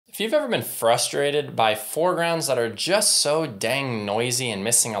you've ever been frustrated by foregrounds that are just so dang noisy and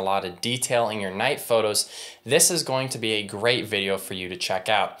missing a lot of detail in your night photos, this is going to be a great video for you to check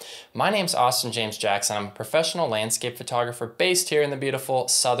out. My name's Austin James Jackson. I'm a professional landscape photographer based here in the beautiful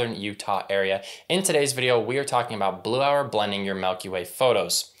southern Utah area. In today's video, we are talking about blue hour blending your Milky Way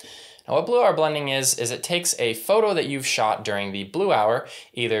photos. Now what blue hour blending is it takes a photo that you've shot during the blue hour,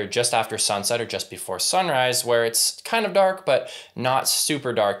 either just after sunset or just before sunrise, where it's kind of dark but not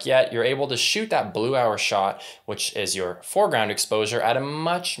super dark yet. You're able to shoot that blue hour shot, which is your foreground exposure, at a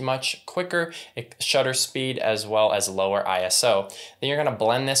much quicker shutter speed as well as lower ISO. Then you're gonna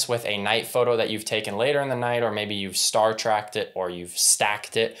blend this with a night photo that you've taken later in the night, or maybe you've star tracked it or you've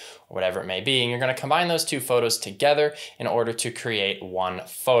stacked it, or whatever it may be. And you're gonna combine those two photos together in order to create one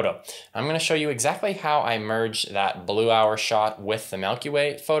photo. I'm going to show you exactly how I merge that blue hour shot with the Milky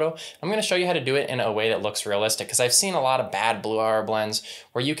Way photo. I'm going to show you how to do it in a way that looks realistic, because I've seen a lot of bad blue hour blends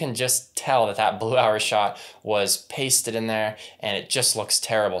where you can just tell that that blue hour shot was pasted in there and it just looks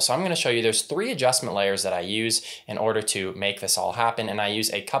terrible. So I'm going to show you there's 3 adjustment layers that I use in order to make this all happen, and I use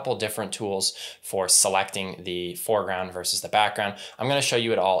a couple different tools for selecting the foreground versus the background. I'm going to show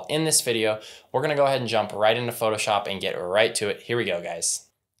you it all in this video. We're going to go ahead and jump right into Photoshop and get right to it. Here we go, guys.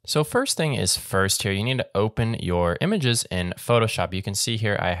 So first thing is first here, you need to open your images in Photoshop. You can see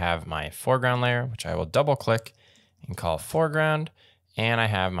here I have my foreground layer, which I will double click and call foreground. And I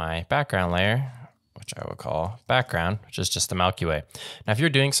have my background layer, which I will call background, which is just the Milky Way. Now, if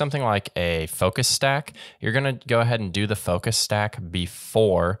you're doing something like a focus stack, you're gonna go ahead and do the focus stack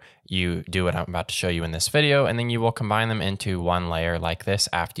before you do what I'm about to show you in this video, and then you will combine them into one layer like this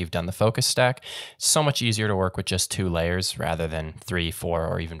after you've done the focus stack. It's so much easier to work with just 2 layers rather than 3, 4,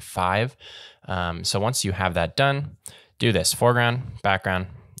 or even 5. So once you have that done, do this, foreground, background.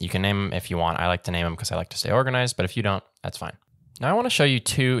 You can name them if you want. I like to name them because I like to stay organized, but if you don't, that's fine. Now I want to show you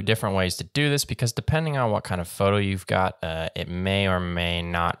 2 different ways to do this, because depending on what kind of photo you've got, it may or may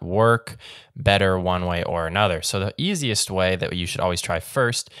not work better one way or another. So the easiest way that you should always try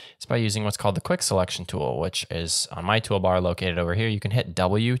first is by using what's called the quick selection tool, which is on my toolbar located over here. You can hit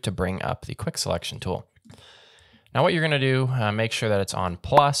W to bring up the quick selection tool. Now what you're going to do, make sure that it's on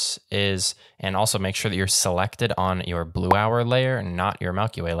plus, and also make sure that you're selected on your blue hour layer, not your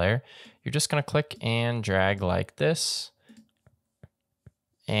Milky Way layer. You're just going to click and drag like this.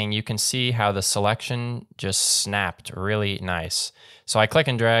 And you can see how the selection just snapped really nice. So I click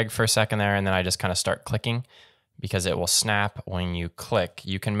and drag for a second there, and then I just kind of start clicking because it will snap when you click.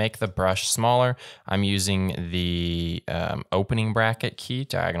 You can make the brush smaller. I'm using the opening bracket key,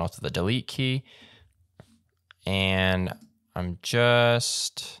 diagonal to the delete key. And I'm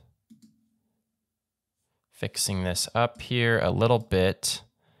just fixing this up here a little bit,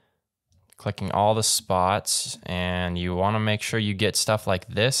 clicking all the spots, and you want to make sure you get stuff like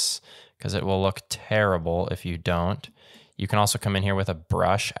this because it will look terrible if you don't. You can also come in here with a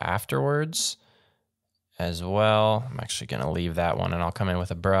brush afterwards as well. I'm actually going to leave that one and I'll come in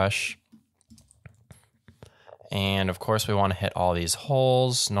with a brush. And of course we want to hit all these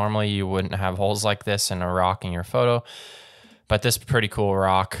holes. Normally you wouldn't have holes like this in a rock in your photo, but this pretty cool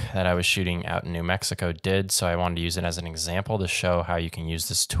rock that I was shooting out in New Mexico did, so I wanted to use it as an example to show how you can use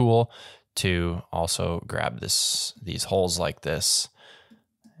this tool to also grab these holes like this.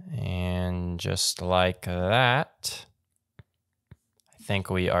 And just like that, I think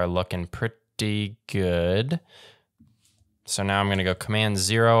we are looking pretty good. So now I'm going to go Command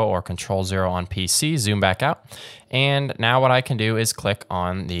 0 or Control 0 on PC, zoom back out. And now what I can do is click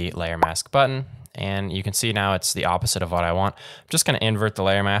on the layer mask button. And you can see now it's the opposite of what I want. I'm just going to invert the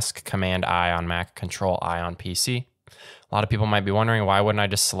layer mask, Command I on Mac, Control I on PC. A lot of people might be wondering, why wouldn't I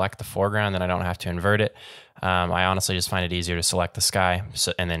just select the foreground, then I don't have to invert it? I honestly just find it easier to select the sky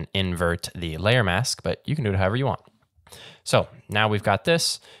and then invert the layer mask, but you can do it however you want. So now we've got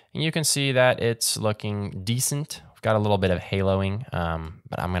this, and you can see that it's looking decent. We've got a little bit of haloing,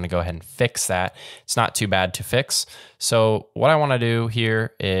 but I'm going to go ahead and fix that. It's not too bad to fix. So what I want to do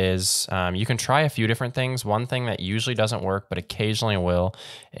here is you can try a few different things. One thing that usually doesn't work but occasionally will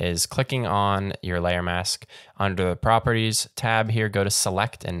is clicking on your layer mask. Under the properties tab here, go to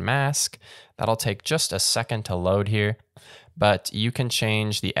select and mask. That'll take just a second to load here, but you can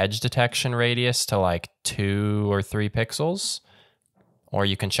change the edge detection radius to like 2 or 3 pixels, or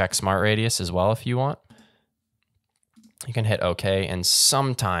you can check smart radius as well if you want. You can hit OK, and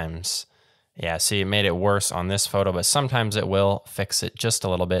sometimes, yeah, see, it made it worse on this photo, but sometimes it will fix it just a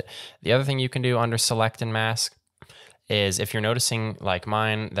little bit. The other thing you can do under select and mask is, if you're noticing, like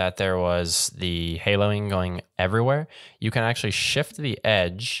mine, that there was the haloing going everywhere, you can actually shift the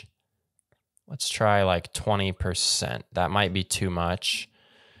edge. Let's try like 20%. That might be too much.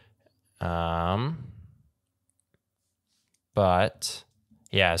 But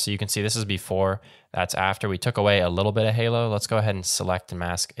yeah, so you can see this is before, that's after. We took away a little bit of halo. Let's go ahead and select and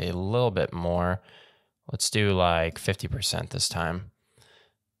mask a little bit more. Let's do like 50% this time.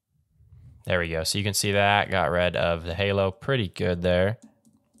 There we go. So you can see that got rid of the halo pretty good there.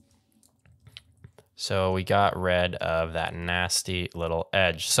 So we got rid of that nasty little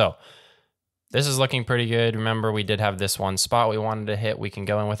edge. So this is looking pretty good. Remember, we did have this one spot we wanted to hit. We can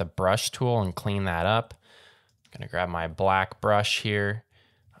go in with a brush tool and clean that up. I'm gonna grab my black brush here.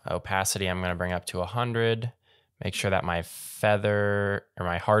 Opacity, I'm gonna bring up to 100. Make sure that my feather, or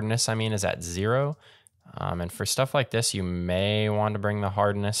my hardness, I mean, is at 0. And for stuff like this, you may want to bring the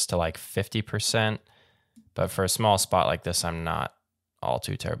hardness to like 50%. But for a small spot like this, I'm not all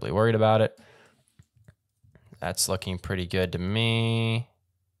too terribly worried about it. That's looking pretty good to me.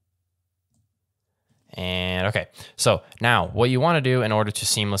 And okay, so now what you want to do in order to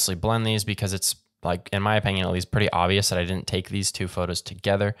seamlessly blend these, because it's like, in my opinion, at least pretty obvious that I didn't take these two photos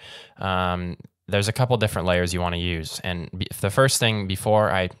together. There's a couple different layers you want to use. And the first thing before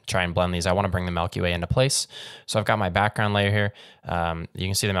I try and blend these, I want to bring the Milky Way into place. So I've got my background layer here. You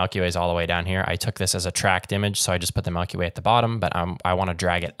can see the Milky Way is all the way down here. I took this as a tracked image, so I just put the Milky Way at the bottom, but I want to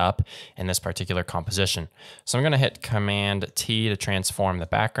drag it up in this particular composition. So I'm going to hit Command T to transform the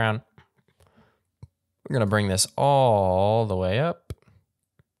background. We're going to bring this all the way up.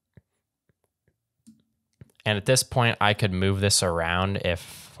 And at this point, I could move this around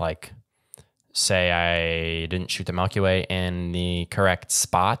if, like, say I didn't shoot the Milky Way in the correct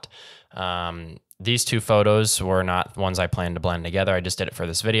spot. These two photos were not ones I planned to blend together. I just did it for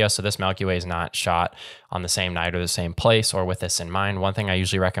this video. So this Milky Way is not shot on the same night or the same place or with this in mind. One thing I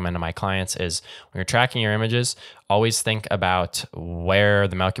usually recommend to my clients is when you're tracking your images, always think about where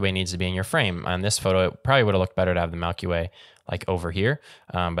the Milky Way needs to be in your frame. On this photo, it probably would have looked better to have the Milky Way like over here,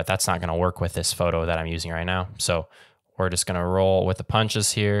 but that's not gonna work with this photo that I'm using right now. So we're just gonna roll with the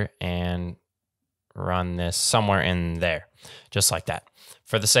punches here and run this somewhere in there, just like that.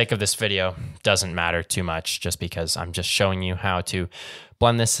 For the sake of this video, doesn't matter too much just because I'm just showing you how to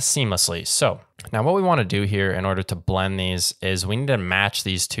blend this seamlessly. So now what we want to do here in order to blend these is we need to match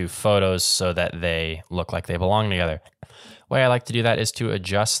these two photos so that they look like they belong together. The way I like to do that is to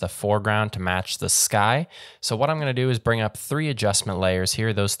adjust the foreground to match the sky. So what I'm going to do is bring up 3 adjustment layers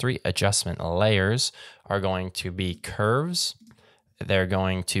here. Those 3 adjustment layers are going to be curves. They're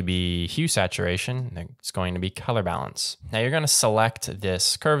going to be hue saturation. It's going to be color balance. Now you're going to select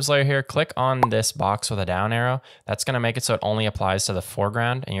this curves layer here. Click on this box with a down arrow. That's going to make it so it only applies to the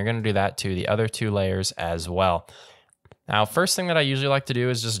foreground. And you're going to do that to the other 2 layers as well. Now, first thing that I usually like to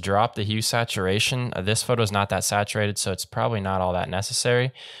do is just drop the hue saturation. This photo is not that saturated, so it's probably not all that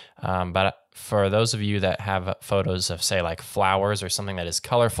necessary. But for those of you that have photos of, say, like flowers or something that is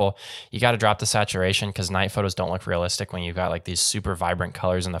colorful, you got to drop the saturation because night photos don't look realistic when you've got like these super vibrant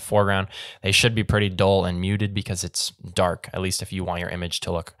colors in the foreground. They should be pretty dull and muted because it's dark, at least if you want your image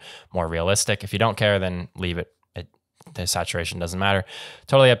to look more realistic. If you don't care, then leave it. The saturation doesn't matter.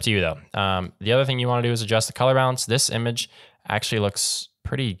 Totally up to you though. The other thing you want to do is adjust the color balance. This image actually looks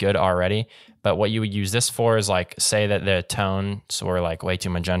pretty good already, but what you would use this for is like, say that the tones were like way too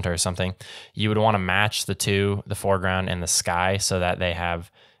magenta or something. You would want to match the two, the foreground and the sky, so that they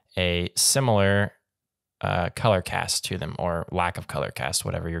have a similar color cast to them, or lack of color cast,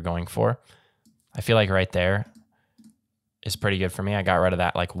 whatever you're going for. I feel like right there is pretty good for me. I got rid of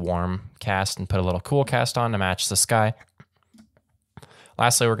that like warm cast and put a little cool cast on to match the sky.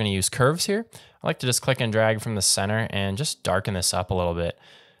 Lastly, we're going to use curves here. I like to just click and drag from the center and just darken this up a little bit.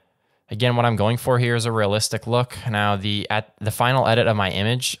 Again, what I'm going for here is a realistic look. Now, at the final edit of my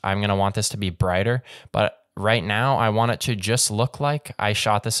image, I'm going to want this to be brighter, but right now I want it to just look like I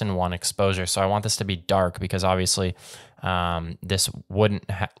shot this in one exposure. So I want this to be dark because obviously this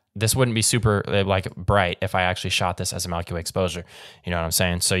wouldn't be super like bright if I actually shot this as a Milky Way exposure. You know what I'm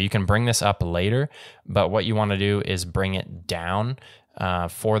saying? So you can bring this up later, but what you want to do is bring it down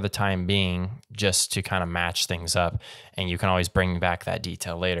for the time being, just to kind of match things up, and you can always bring back that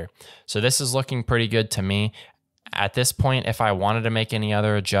detail later. So this is looking pretty good to me. At this point, if I wanted to make any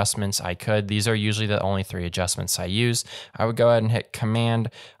other adjustments, I could. These are usually the only 3 adjustments I use. I would go ahead and hit Command,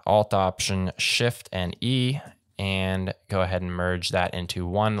 Alt, Option, Shift, and E, and go ahead and merge that into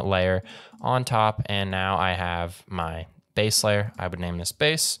one layer on top. And now I have my base layer. I would name this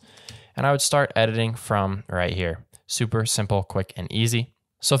base, and I would start editing from right here. Super simple, quick, and easy.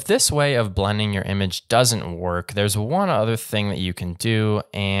 So if this way of blending your image doesn't work, there's one other thing that you can do,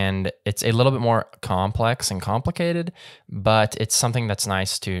 and it's a little bit more complex and complicated, but it's something that's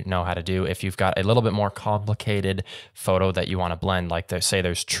nice to know how to do if you've got a little bit more complicated photo that you want to blend, like say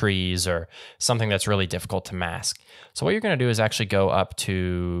there's trees or something that's really difficult to mask. So what you're going to do is actually go up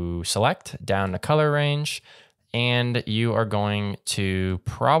to select, down to color range, and you are going to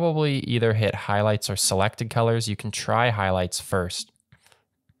probably either hit highlights or selected colors. You can try highlights first.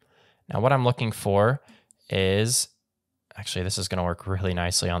 Now what I'm looking for is, actually this is going to work really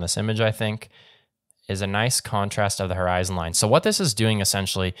nicely on this image, I think, is a nice contrast of the horizon line. So what this is doing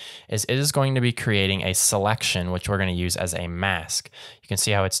essentially is it is going to be creating a selection, which we're going to use as a mask. You can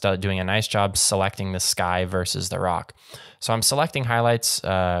see how it's doing a nice job selecting the sky versus the rock. So I'm selecting highlights.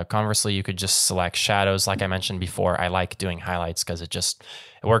 Conversely, you could just select shadows. Like I mentioned before, I like doing highlights because it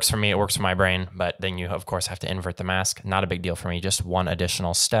works for me, it works for my brain, but then you of course have to invert the mask. Not a big deal for me, just one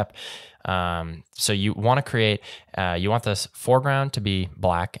additional step. So you want to create, you want this foreground to be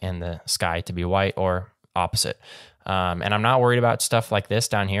black and the sky to be white, or opposite. And I'm not worried about stuff like this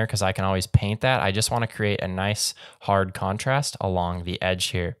down here because I can always paint that. I just want to create a nice hard contrast along the edge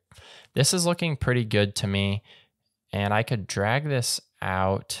here. This is looking pretty good to me, and I could drag this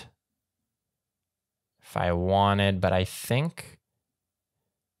out if I wanted, but I think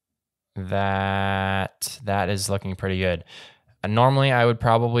that is looking pretty good. Normally I would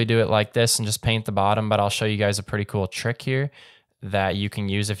probably do it like this and just paint the bottom, but I'll show you guys a pretty cool trick here that you can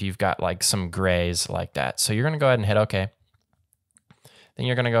use if you've got like some grays like that. So you're going to go ahead and hit OK. Then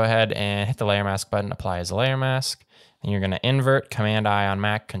you're going to go ahead and hit the layer mask button, apply as a layer mask. Then you're going to invert, Command I on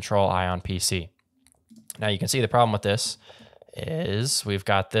Mac, Control I on PC. Now you can see the problem with this is we've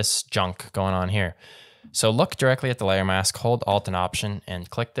got this junk going on here. So look directly at the layer mask, hold Alt and Option and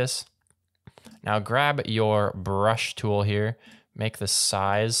click this. Now grab your brush tool here, make the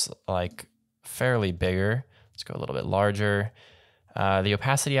size like fairly bigger. Let's go a little bit larger. The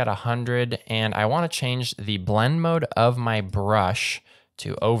opacity at 100, and I want to change the blend mode of my brush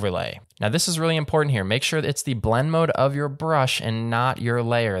to overlay. Now this is really important here. Make sure that it's the blend mode of your brush and not your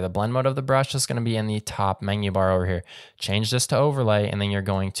layer. The blend mode of the brush is going to be in the top menu bar over here. Change this to overlay, and then you're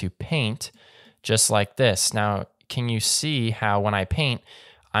going to paint just like this. Now, can you see how when I paint,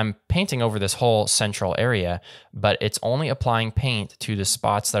 I'm painting over this whole central area, but it's only applying paint to the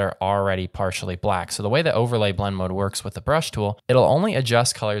spots that are already partially black. So the way the overlay blend mode works with the brush tool, it'll only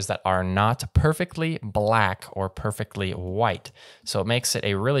adjust colors that are not perfectly black or perfectly white. So it makes it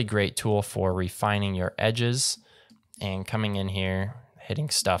a really great tool for refining your edges and coming in here, hitting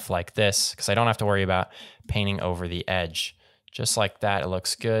stuff like this, because I don't have to worry about painting over the edge. Just like that, it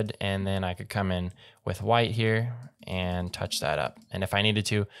looks good. And then I could come in with white here and touch that up. And if I needed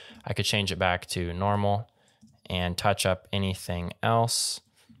to, I could change it back to normal and touch up anything else.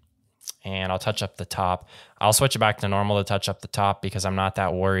 And I'll touch up the top. I'll switch it back to normal to touch up the top because I'm not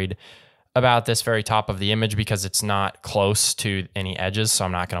that worried about this very top of the image because it's not close to any edges. So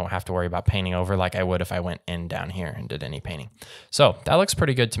I'm not gonna have to worry about painting over like I would if I went in down here and did any painting. So that looks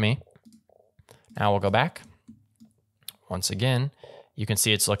pretty good to me. Now we'll go back. Once again, you can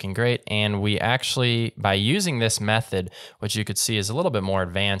see it's looking great. And we actually, by using this method, which you could see is a little bit more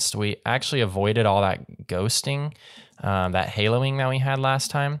advanced, we actually avoided all that ghosting, that haloing that we had last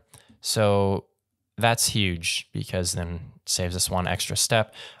time. So that's huge because then it saves us one extra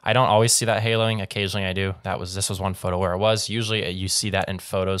step. I don't always see that haloing. Occasionally I do. This was one photo where it was. Usually you see that in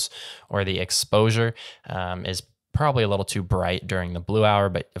photos where the exposure is probably a little too bright during the blue hour,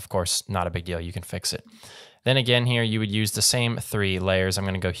 but of course, not a big deal. You can fix it. Then again here, you would use the same 3 layers. I'm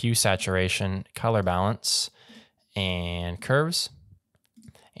going to go hue, saturation, color balance, and curves.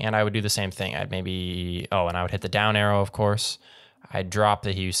 And I would do the same thing. I'd maybe, and I would hit the down arrow, of course. I'd drop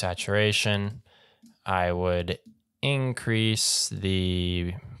the hue, saturation. I would increase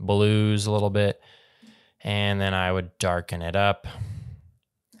the blues a little bit. And then I would darken it up.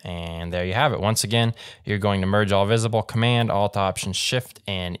 And there you have it. Once again, you're going to merge all visible, Command, Alt, Option, Shift,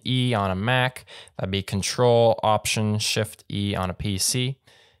 and E on a Mac. That'd be Control, Option, Shift, E on a PC.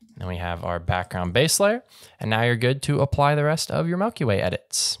 Then we have our background base layer. And now you're good to apply the rest of your Milky Way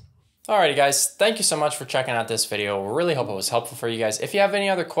edits. Alrighty guys, thank you so much for checking out this video. Really hope it was helpful for you guys. If you have any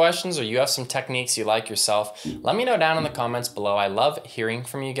other questions or you have some techniques you like yourself, let me know down in the comments below. I love hearing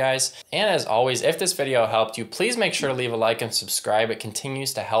from you guys. And as always, if this video helped you, please make sure to leave a like and subscribe. It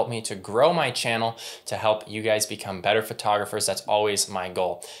continues to help me to grow my channel, to help you guys become better photographers. That's always my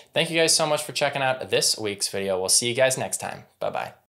goal. Thank you guys so much for checking out this week's video. We'll see you guys next time. Bye-bye.